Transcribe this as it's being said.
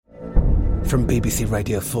From BBC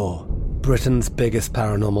Radio 4, Britain's biggest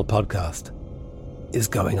paranormal podcast is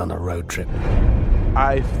going on a road trip.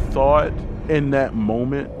 I thought in that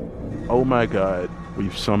moment, oh my God,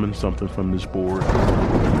 we've summoned something from this board.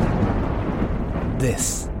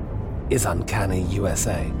 This is Uncanny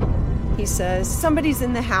USA. He says, somebody's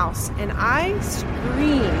in the house, and I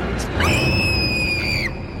screamed.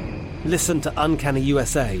 Listen to Uncanny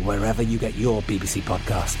USA wherever you get your BBC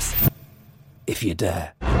podcasts, if you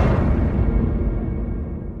dare.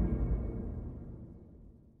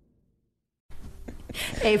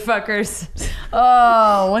 Hey, fuckers.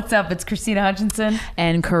 Oh, what's up? It's Christina Hutchinson.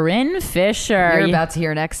 And Corinne Fisher. You're about to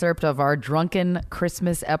hear an excerpt of our Drunken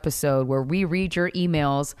Christmas episode where we read your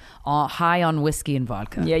emails high on whiskey and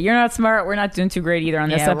vodka. Yeah, you're not smart. We're not doing too great either on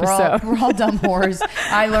this episode. We're all dumb whores.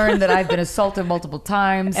 I learned that I've been assaulted multiple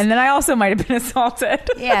times. And then I also might have been assaulted.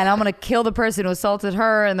 Yeah, and I'm going to kill the person who assaulted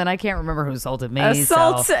her, and then I can't remember who assaulted me.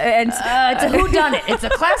 Assault and... it's a whodunit. It's a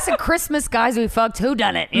classic Christmas guys we fucked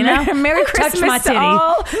whodunit, you know? Merry Christmas Touch my titty.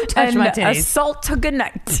 Touch my titties. Assault to good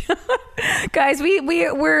night. Guys,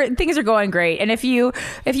 we're things are going great. And if you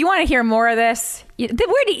want to hear more of this, you're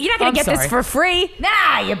not going to get this for free.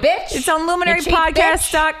 Nah, you bitch. It's on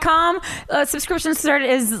luminarypodcast.com. Subscriptions start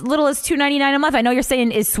as little as $2.99 a month. I know you're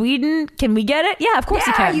saying, is Sweden? Can we get it? Yeah, of course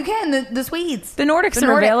you can. Yeah, you can. The Swedes. The Nordics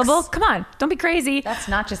are available. Come on. Don't be crazy. That's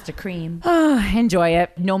not just a cream. Enjoy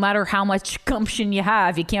it. No matter how much gumption you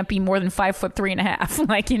have, you can't be more than 5'3.5".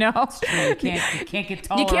 Like, you know. You can't get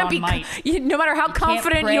taller on might. No matter how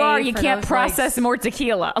confident you are, you can't process more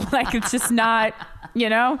tequila. Like, it's just not... You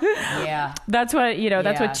know? Yeah. That's what,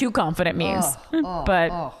 that's what too confident means. Okay.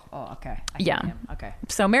 Okay.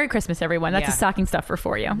 So Merry Christmas, everyone. That's a stocking stuffer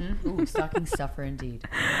for you. Mm-hmm. Ooh, stocking stuffer indeed.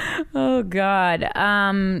 Oh, God.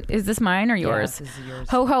 Is this mine or yours? Yeah, this is yours.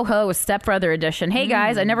 Ho, ho, ho, Stepbrother edition. Hey,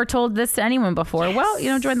 guys, I never told this to anyone before. Yes.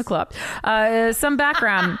 Well, join the club. Some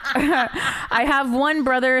background. I have one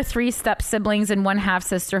brother, 3 step siblings, and 1 half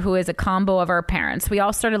sister who is a combo of our parents. We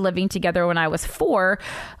all started living together when I was 4.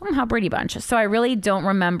 How Brady Bunch. So I really don't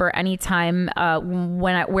remember any time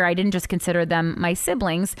where I didn't just consider them my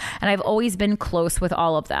siblings, and I've always been close with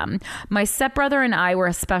all of them. My stepbrother and I were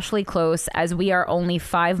especially close as we are only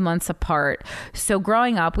 5 months apart. So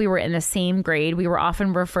growing up, we were in the same grade. We were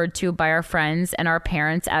often referred to by our friends and our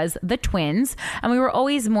parents as the twins, and we were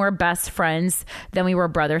always more best friends than we were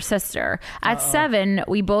brother-sister. At 7,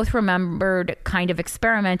 we both remembered kind of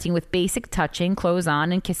experimenting with basic touching, clothes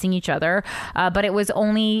on, and kissing each other, but it was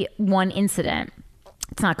only one incident.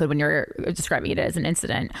 It's not good when you're describing it as an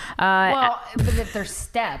incident. But if they're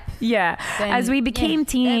step. Yeah. As we became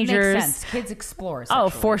teenagers. It makes sense. Kids explore. Oh,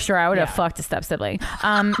 for sure. I would have fucked a step sibling.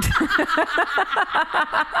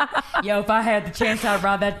 Yo, if I had the chance, I'd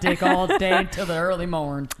ride that dick all day until the early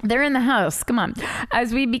morn. They're in the house. Come on.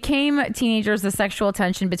 As we became teenagers, the sexual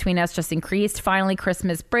tension between us just increased. Finally,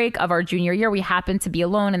 Christmas break of our junior year, we happened to be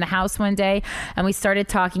alone in the house one day, and we started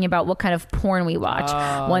talking about what kind of porn we watch.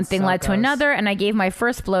 One thing led to another, and I gave my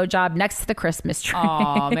first blowjob next to the Christmas tree.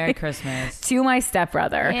 Oh, Merry Christmas. To my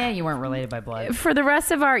stepbrother. Yeah, you weren't related by blood. For the rest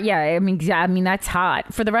of our, I mean, that's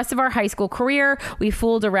hot. For the rest of our high school career, we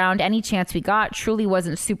fooled around any chance we got. Truly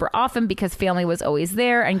wasn't super often because family was always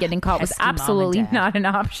there, and getting caught was absolutely not an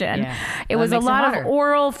option. Yeah. It was a lot of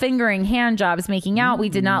oral, fingering, hand jobs, making out. We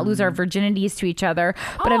did not lose our virginities to each other,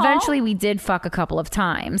 but eventually we did fuck a couple of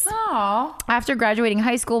times. After graduating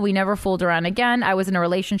high school, we never fooled around again. I was in a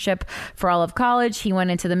relationship for all of college. He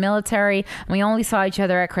went into the military, and we only saw each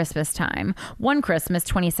other at Christmas time. One Christmas,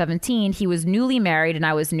 2017, he was newly married and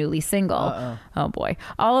I was newly single. Oh boy.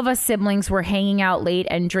 All of us siblings were hanging out late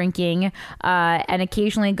and drinking, and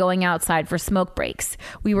occasionally going outside for smoke breaks.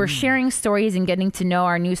 We were sharing stories and getting to know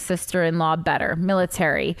our new sister-in-law better.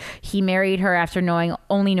 Military. He married her after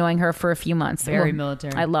only knowing her for a few months. Very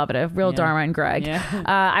military. I love it. A real Dharma and Greg. Yeah.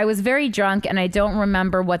 I was very drunk, and I don't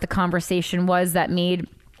remember what the conversation was that made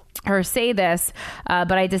her say this,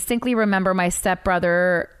 but I distinctly remember my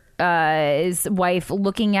stepbrother's wife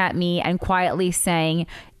looking at me and quietly saying,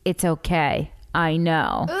 "It's okay. I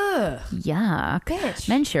know." Ugh. Yuck. Bitch.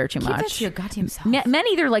 Men share too much. Keep that to your goddamn self. Men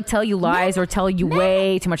either tell you lies or tell you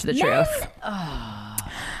way too much of the truth. I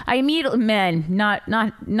immediately, not,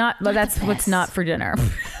 that's what's not for dinner.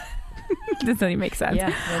 Doesn't even make sense.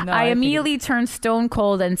 Yeah, well, no, I immediately turned stone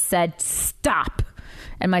cold and said, "Stop."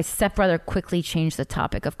 And my stepbrother quickly changed the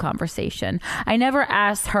topic of conversation. I never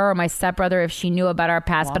asked her or my stepbrother if she knew about our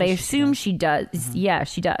past, but I assume she does. Mm-hmm. Yeah,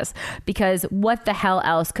 she does. Because what the hell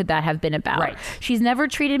else could that have been about? Right. She's never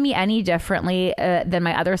treated me any differently than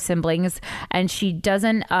my other siblings, and she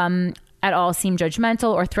doesn't at all seem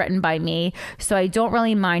judgmental or threatened by me, so I don't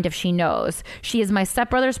really mind if she knows. She is my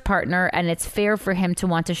stepbrother's partner, and it's fair for him to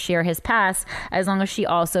want to share his past as long as she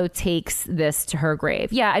also takes this to her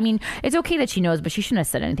grave. Yeah, I mean, it's okay that she knows, but she shouldn't have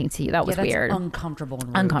said anything to you. That was weird. Uncomfortable and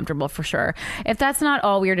rude. Uncomfortable for sure. If that's not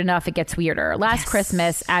all weird enough, it gets weirder. Last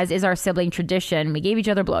Christmas, as is our sibling tradition, we gave each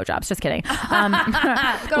other blowjobs. Just kidding.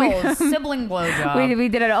 Sibling blowjob. We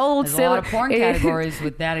did an old There's a lot of porn categories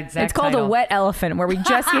with that exact It's called title. a wet elephant, where we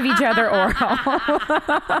just give each other oral.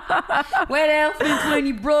 Wet elephants when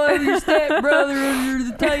you brought your stepbrother under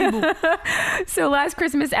the table. So last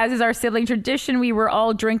Christmas, as is our sibling tradition, we were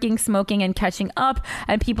all drinking, smoking, and catching up,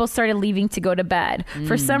 and people started leaving to go to bed.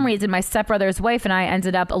 For some reason, my stepbrother's wife and I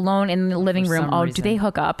ended up alone in the living room. Oh, do they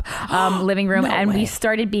hook up? Living room. And we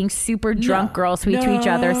started being super drunk girl sweet to each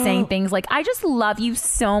other, saying things like, I just love you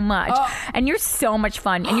so much. And you're so much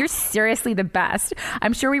fun. And you're seriously the best.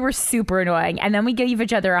 I'm sure we were super annoying. And then we gave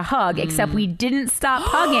each other a hug, except we didn't stop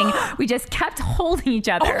hugging. We just kept holding each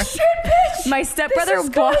other. Oh, shit, bitch. My stepbrother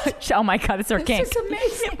walked. Oh my God, it's our kink. This is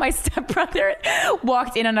amazing. My stepbrother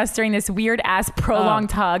walked in on us during this weird ass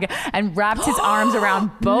prolonged hug and wrapped his arms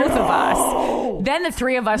around both of us. Then the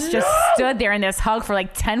three of us just stood there in this hug for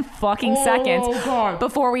like 10 fucking seconds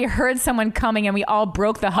before we heard someone coming, and we all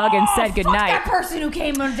broke the hug and said goodnight. That person who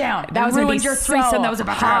came down. That was ruined your threesome. That was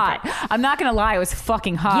about hot. I'm not gonna lie, it was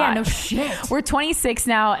fucking hot. Yeah, no shit. We're 26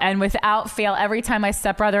 now, and without fail, every time my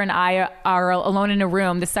stepbrother and I are alone in a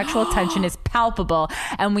room, the sexual tension is palpable,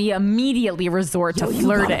 and we immediately resort to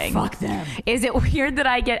flirting. Fuck them. Is it weird that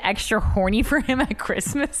I get extra horny for him at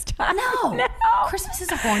Christmas time? No. Christmas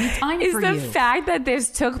is a horny time Is for the you. fact that this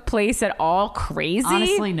took place at all crazy?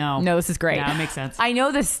 Honestly, no. No, this is great. Yeah, it makes sense. I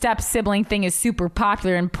know the step sibling thing is super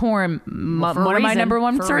popular in porn, for a one of my reason. number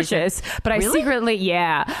one For a reason. searches. But Really?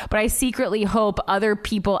 I secretly hope other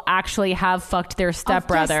people actually have fucked their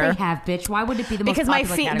stepbrother. Yes, they have, bitch. Why would it be the most Because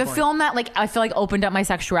popular the category? film that like I feel like opened up my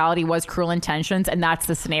sexuality was Cruel Intentions, and that's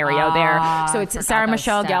the scenario there. So I it's forgot Sarah that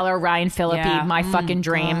Michelle step. Gellar, Ryan Phillippe, Yeah. my fucking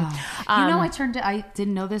dream. I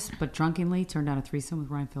didn't know this, but drunkenly turned down a threesome with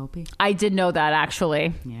Ryan Phillippe. I did know that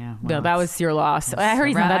actually. Yeah, No, well, that was your loss. I heard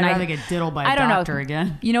he's not that I'd nice. rather get diddled by a I don't doctor know.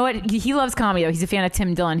 again. You know what? He loves comedy though. He's a fan of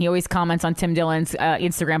Tim Dillon. He always comments on Tim Dillon's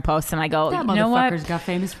Instagram posts, and I go, That you know what? motherfucker's got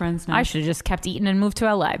famous friends now. I should have just kept eating and moved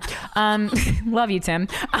to LA. Love you, Tim.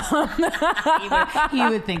 He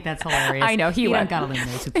would think that's hilarious. I know, he would. don't got a lemonade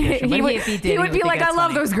subscription. He but would, if he did, he would be think like, I that's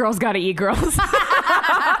love funny. those girls gotta eat girls.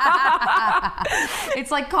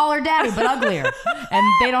 It's like Call Her Daddy, but uglier. And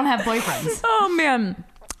they don't have boyfriends. Oh man.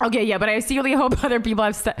 Okay, yeah, but I secretly hope other people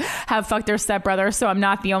have fucked their stepbrother, so I'm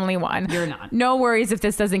not the only one. You're not. No worries if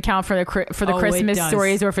this doesn't count for the Oh, it Christmas does.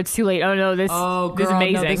 stories, or if it's too late. Oh no, this is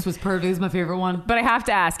amazing. No, this was perfect. This was my favorite one. But I have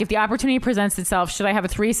to ask, if the opportunity presents itself, should I have a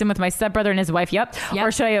threesome with my stepbrother and his wife? Yep.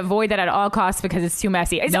 Or should I avoid that at all costs because it's too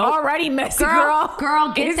messy? It's already messy, girl.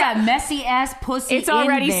 Girl, get that messy ass pussy. It's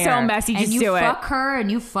already in there. so messy. Just and you do it. fuck her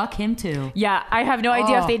and you fuck him too. Yeah, I have no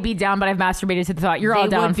idea if they'd be down, but I've masturbated to the thought. You're all They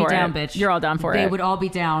down would be for down, it. bitch. You're all down for it. They would all be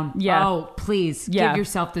down. Yeah. Oh, please Yeah. give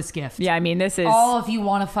yourself this gift. Yeah, I mean, this is all of you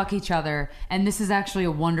want to fuck each other, and this is actually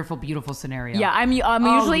a wonderful, beautiful scenario. Yeah, I'm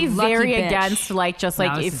usually you lucky very bitch. against like just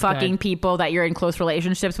like No, this is fucking good. people that you're in close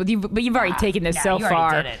relationships with. But you've already taken this so you already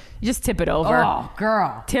far. did it. You just tip it over. Oh,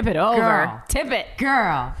 girl. Tip it over. Girl. Tip it.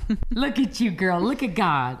 Girl, look at you, girl. Look at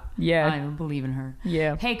God. Yeah. I don't believe in her.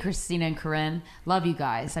 Yeah. Hey, Christina and Corinne. Love you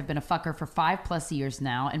guys. I've been a fucker for 5+ years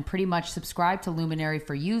now and pretty much subscribed to Luminary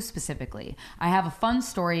for you specifically. I have a fun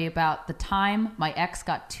story about the time my ex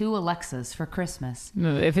got 2 Alexas for Christmas.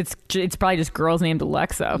 If it's probably just girls named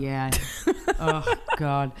Alexa. Yeah. Oh,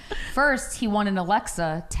 God. First, he won an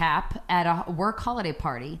Alexa tap at a work holiday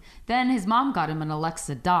party. Then his mom got him an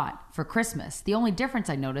Alexa Dot for Christmas. The only difference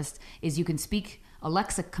I noticed is you can speak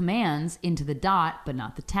Alexa commands into the dot, but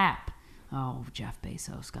not the tap. Oh, Jeff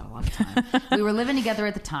Bezos got a lot of time. We were living together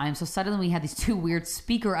at the time, so suddenly we had these 2 weird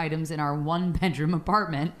speaker items in our 1-bedroom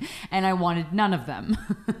apartment, and I wanted none of them.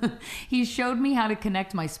 He showed me how to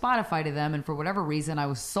connect my Spotify to them, and for whatever reason, I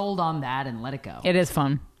was sold on that and let it go. It is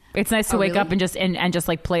fun. It's nice to wake really? up and just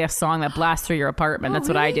like play a song that blasts through your apartment. That's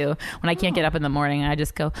what I do when I can't get up in the morning. I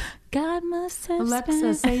just go, God must have Alexa,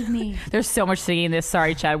 spent-" save me. There's so much singing in this.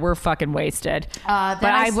 Sorry, Chad. We're fucking wasted. But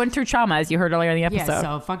I I went through trauma, as you heard earlier in the episode. Yeah,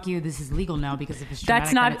 so fuck you. This is legal now because if it's traumatic,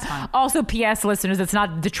 That's not. then it's fine. Also, P.S. listeners, it's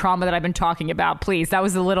not the trauma that I've been talking about. Please, that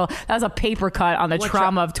was a paper cut on the What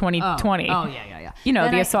trauma of 2020. Oh, yeah. You know,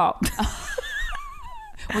 Then the I- assault.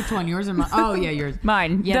 Which one, yours or mine? Oh yeah, yours.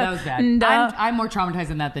 Mine. Yeah, that was bad. I'm more traumatized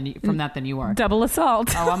from that than you are. Double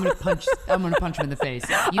assault. Oh, I'm gonna punch him in the face.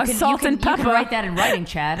 Assault and pepper. You can write that in writing,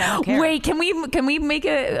 Chad. I don't care. Wait, can we make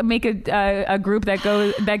a group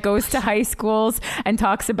that goes to high schools and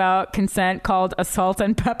talks about consent called Assault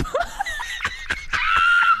and Pepper?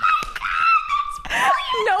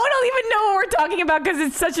 No one will even know what we're talking about because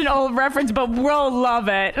it's such an old reference, but we'll love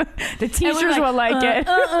it. The teachers will like it.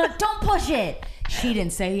 Don't push it. She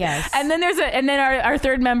didn't say yes. And then our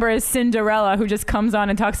third member is Cinderella, who just comes on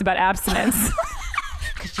and talks about abstinence.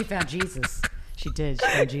 Because she found Jesus. She did. She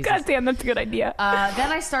found Jesus. God damn, that's a good idea.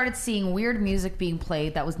 Then I started seeing weird music being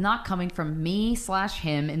played that was not coming from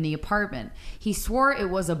me/him in the apartment. He swore it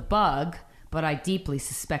was a bug, but I deeply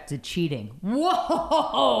suspected cheating.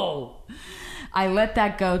 Whoa! I let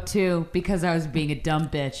that go too because I was being a dumb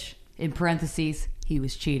bitch. In parentheses, he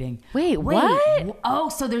was cheating. Wait, what? Oh,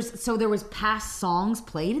 so there was past songs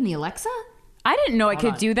played in the Alexa? I didn't know it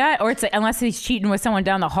could do that. Or it's like, unless he's cheating with someone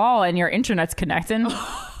down the hall and your internet's connecting.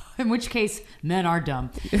 In which case, men are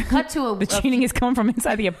dumb. Cut to the cheating is coming from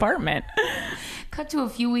inside the apartment. Cut to a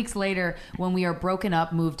few weeks later when we are broken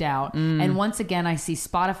up, moved out, and once again I see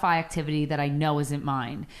Spotify activity that I know isn't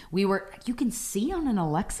mine. You can see on an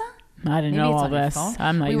Alexa? I didn't know all this.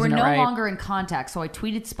 I'm not We were using it no right. longer in contact, so I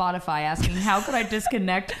tweeted Spotify asking how could I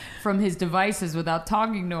disconnect from his devices without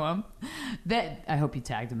talking to him. I hope you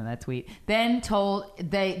tagged him in that tweet. Then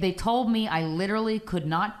they told me I literally could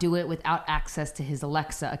not do it without access to his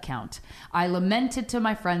Alexa account. I lamented to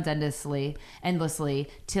my friends endlessly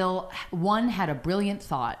till one had a brilliant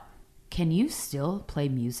thought. Can you still play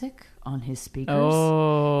music on his speakers?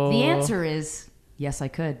 Oh. The answer is yes, I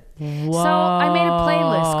could. Whoa. So I made a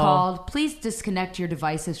playlist called Please Disconnect Your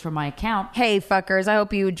Devices from My Account. Hey, fuckers, I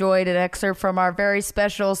hope you enjoyed an excerpt from our very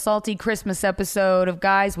special salty Christmas episode of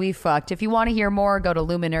Guys We Fucked. If you want to hear more, go to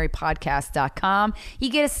luminarypodcast.com.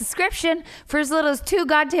 You get a subscription for as little as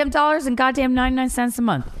 $2 and goddamn 99 cents a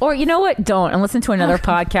month. Or you know what? Don't. And listen to another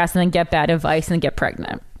podcast and then get bad advice and get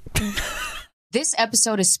pregnant. This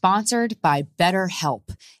episode is sponsored by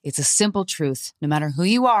BetterHelp. It's a simple truth. No matter who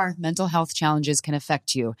you are, mental health challenges can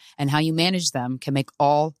affect you, and how you manage them can make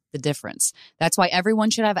all the difference. That's why everyone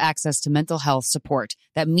should have access to mental health support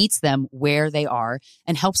that meets them where they are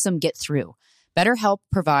and helps them get through. BetterHelp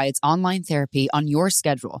provides online therapy on your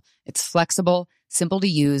schedule. It's flexible, simple to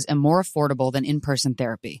use, and more affordable than in-person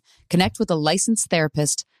therapy. Connect with a licensed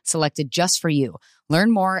therapist selected just for you. Learn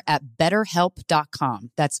more at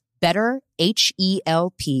BetterHelp.com. That's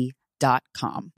BetterHelp.com.